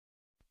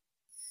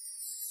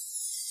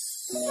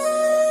Hello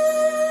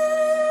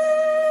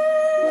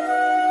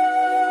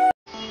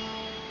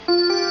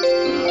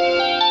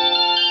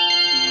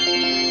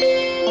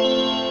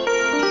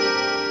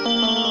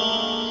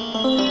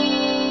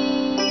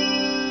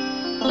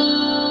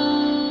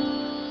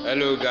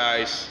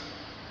guys,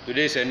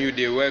 today is a new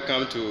day.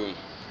 Welcome to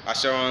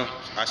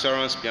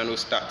Assurance Piano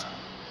Start.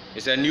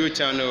 It's a new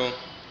channel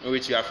in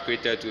which we have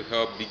created to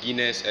help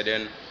beginners and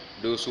then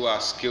those who are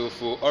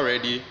skillful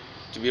already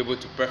to be able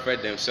to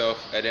perfect themselves,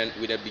 and then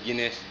with the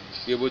beginners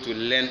be able to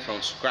learn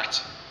from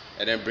scratch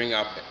and then bring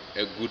up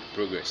a good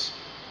progress.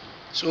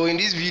 So in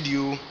this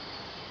video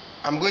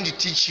I'm going to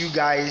teach you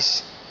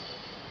guys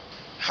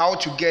how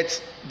to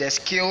get the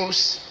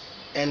skills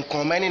and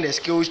combining the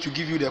skills to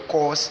give you the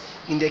chords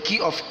in the key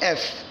of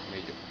F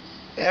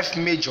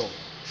major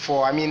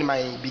for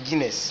my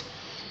beginners.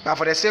 But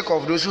for the sake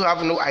of those who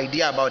have no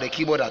idea about the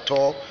keyboard at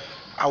all,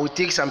 I will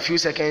take some few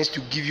seconds to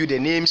give you the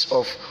names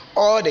of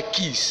all the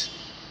keys,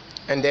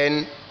 and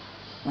then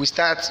we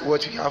start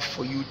what we have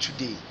for you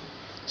today.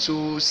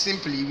 So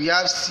simply we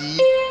have C,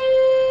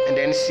 and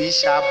then C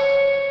sharp,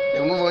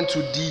 then move on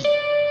to D,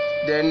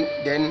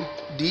 then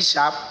D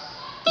sharp,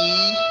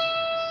 E,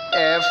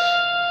 F,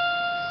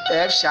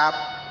 F sharp,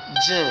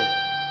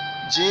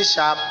 G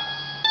sharp,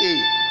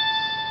 A.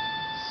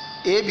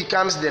 A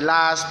becomes the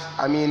last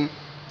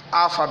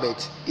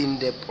alphabet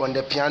on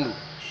the piano,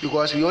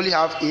 because we only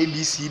have A,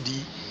 B, C,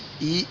 D,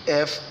 E,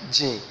 F,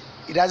 G.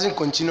 It doesn't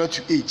continue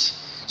to H.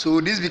 So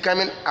this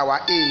becoming our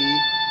A,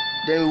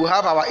 then we will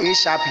have our A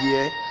sharp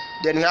here,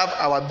 then we have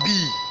our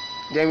B,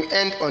 then we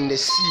end on the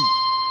C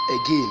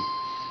again.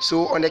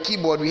 So on the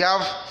keyboard we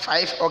have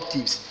 5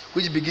 octaves,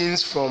 which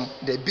begins from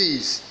the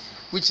bass,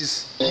 which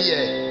is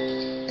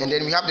here, and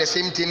then we have the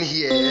same thing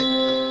here,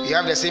 we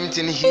have the same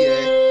thing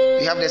here,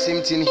 we have the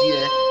same thing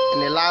here,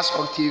 and the last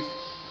octave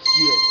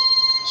here.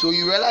 So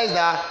you realize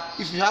that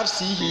if you have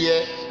C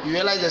here, you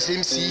realize the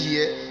same C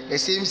here, the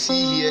same C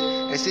here,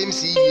 the same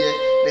C here,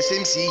 the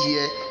same C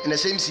here, and the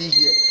same C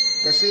here.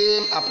 The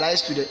same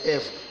applies to the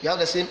F. You have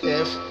the same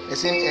F, the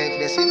same F,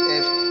 the same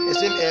F, the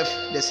same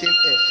F, the same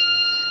F.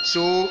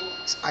 So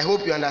I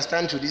hope you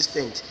understand to this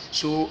extent.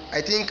 So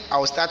I think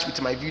I'll start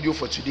with my video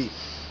for today.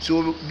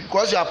 So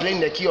because we are playing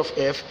the key of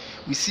F,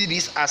 we see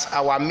this as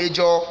our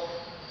major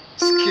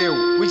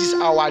scale, which is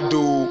our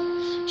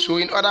Do. So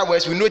in other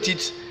words, we note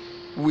it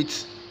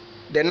with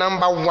the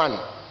number 1.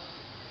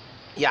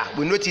 Yeah,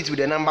 we note it with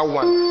the number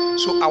 1.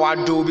 So our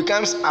Do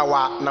becomes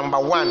our number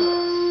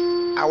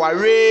 1. Our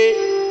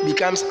Re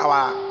becomes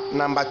our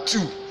number 2.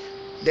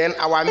 Then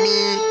our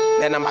Mi,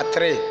 the number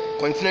 3.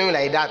 Continuing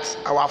like that.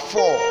 Our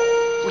 4,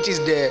 which is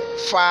the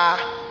Fa.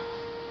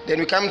 Then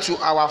we come to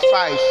our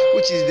 5,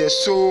 which is the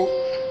So.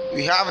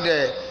 We have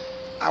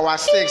our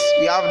 6,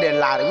 we have the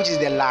La, which is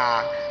the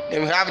La.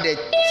 Then we have the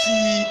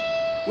T,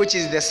 which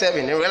is the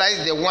 7. Then we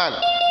realize the 1.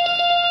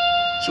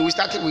 So we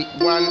started with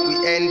 1,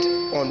 we end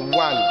on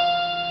 1.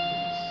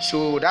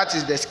 So that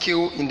is the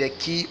scale in the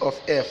key of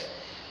F.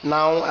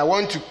 Now I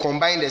want to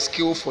combine the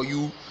scale for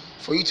you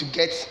to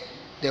get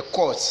the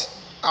chords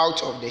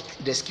out of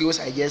the scales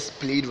I just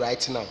played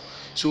right now.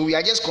 So we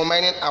are just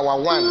combining our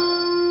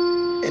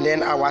 1 and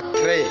then our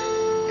 3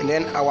 and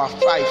then our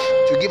 5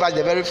 to give us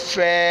the very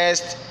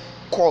first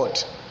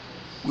chord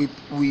we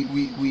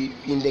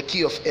in the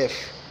key of F.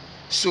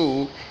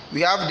 So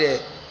we have the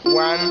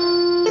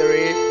 1,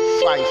 3,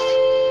 5.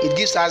 It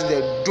gives us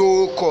the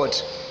Do chord.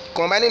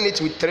 Combining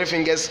it with 3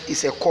 fingers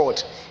is a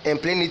chord, and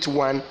playing it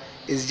 1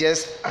 is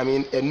just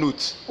a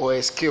note or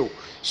a scale.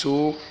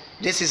 So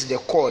this is the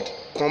chord.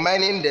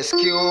 Combining the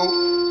scale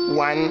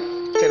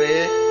 1,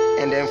 3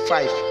 and then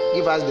 5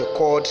 give us the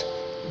chord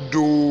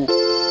Do.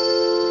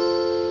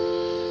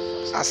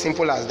 As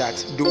simple as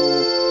that. Do.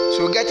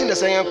 So getting the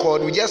second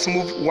chord, we just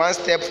move 1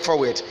 step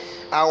forward.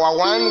 Our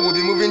 1 will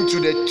be moving to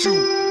the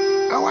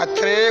 2, our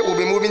 3 will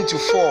be moving to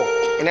 4,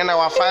 and then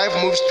our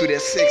 5 moves to the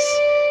 6.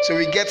 So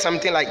we get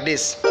something like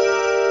this,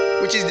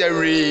 which is the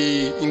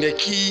Re in the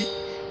key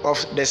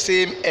of the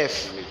same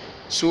F.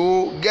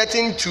 So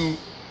getting to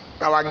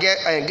our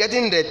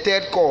getting the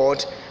third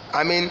chord,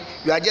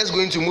 we are just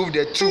going to move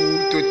the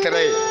 2 to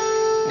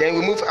 3, then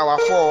we move our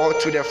 4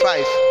 to the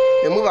 5,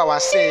 then move our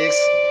 6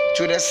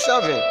 to the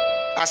 7.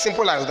 As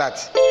simple as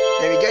that.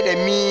 Then we get the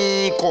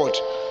Mi chord.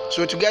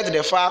 So to get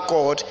the Fa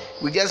chord,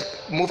 we just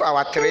move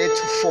our 3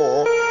 to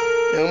 4,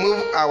 then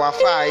move our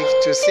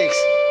 5 to 6,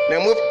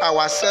 then move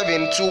our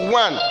 7 to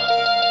 1.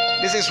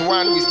 This is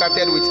 1 we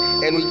started with,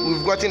 and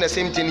we've gotten the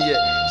same thing here.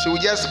 So we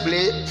just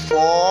play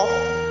 4,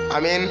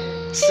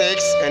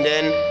 6, and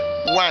then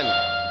 1,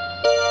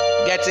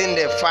 getting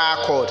the Fa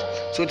chord.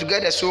 So to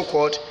get the So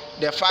chord,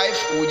 the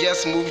 5 will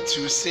just move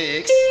to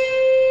 6,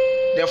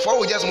 the 4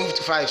 will just move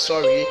to 5,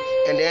 sorry,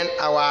 and then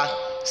our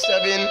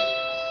 7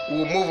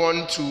 will move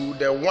on to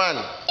the 1.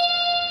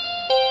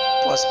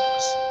 Pause.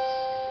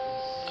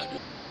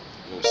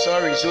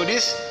 Sorry, so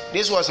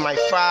this was my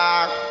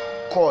Fa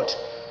chord,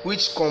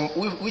 which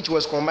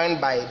was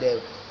combined by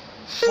the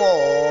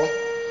 4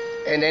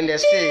 and then the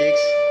 6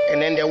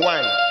 and then the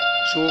 1.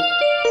 So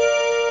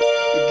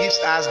it gives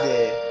us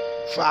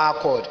fa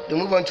chord. Then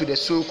move on to the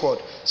sol chord.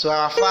 So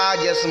our 4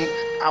 just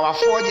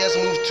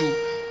moved to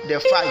the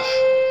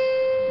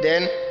 5.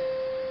 Then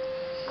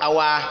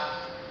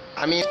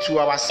to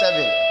our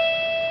 7.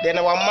 Then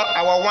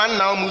our 1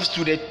 now moves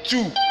to the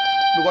 2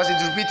 because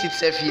it repeats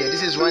itself here.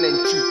 This is 1 and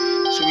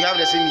 2. So we have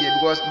the same here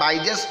because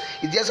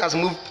it just has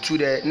moved to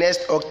the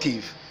next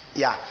octave.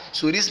 Yeah.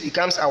 So this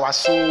becomes our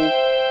sol.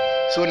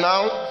 So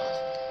now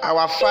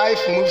our 5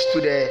 moves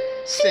to the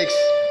 6.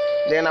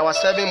 Then our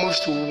 7 moves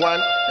to 1.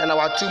 Then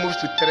our 2 moves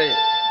to 3,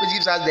 which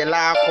gives us the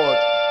la chord.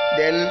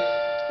 Then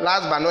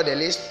last but not the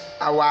least,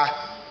 our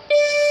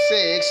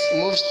 6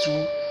 moves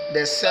to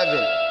the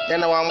 7.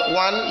 Then our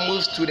 1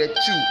 moves to the 2.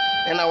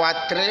 Then our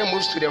 3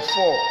 moves to the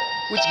 4,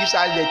 which gives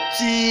us the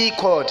T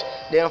chord.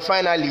 Then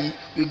finally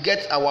we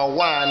get our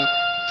 1,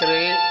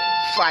 3,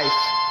 5,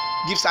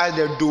 gives us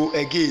the do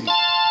again.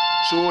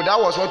 So that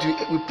was what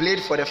we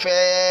played for the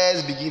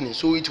first beginning.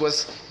 So it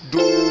was do.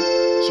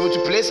 So to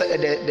play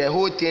the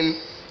whole thing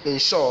in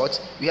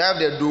short, we have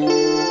the do,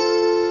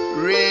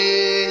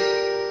 re,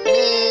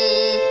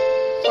 mi,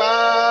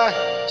 fa,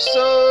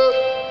 sol,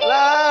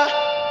 la,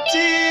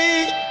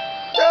 ti,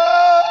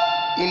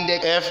 do in the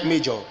F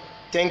major.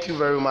 Thank you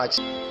very much.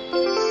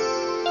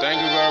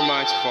 Thank you very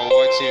much for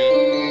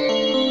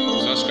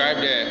watching. Subscribe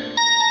the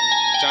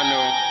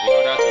channel in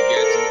order to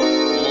get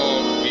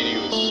more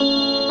videos.